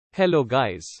Hello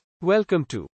guys. Welcome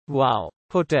to Wow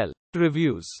Hotel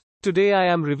Reviews. Today I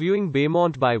am reviewing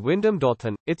Baymont by Wyndham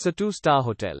Dothan. It's a 2-star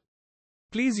hotel.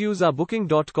 Please use our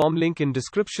booking.com link in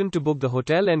description to book the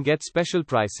hotel and get special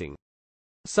pricing.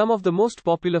 Some of the most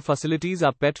popular facilities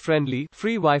are pet-friendly,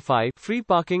 free Wi-Fi, free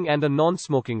parking and a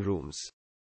non-smoking rooms.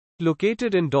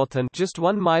 Located in Dothan, just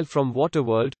 1 mile from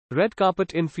Waterworld, Red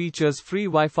Carpet Inn features free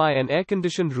Wi-Fi and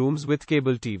air-conditioned rooms with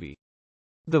cable TV.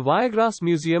 The Wiregrass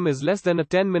Museum is less than a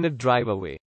 10-minute drive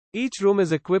away. Each room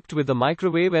is equipped with a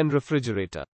microwave and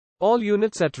refrigerator. All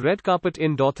units at Red Carpet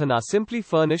Inn Dothan are simply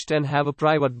furnished and have a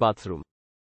private bathroom.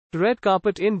 Red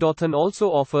Carpet Inn Dothan also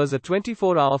offers a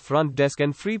 24-hour front desk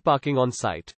and free parking on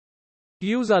site.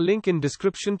 Use our link in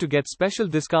description to get special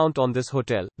discount on this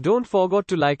hotel. Don't forget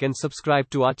to like and subscribe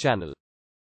to our channel.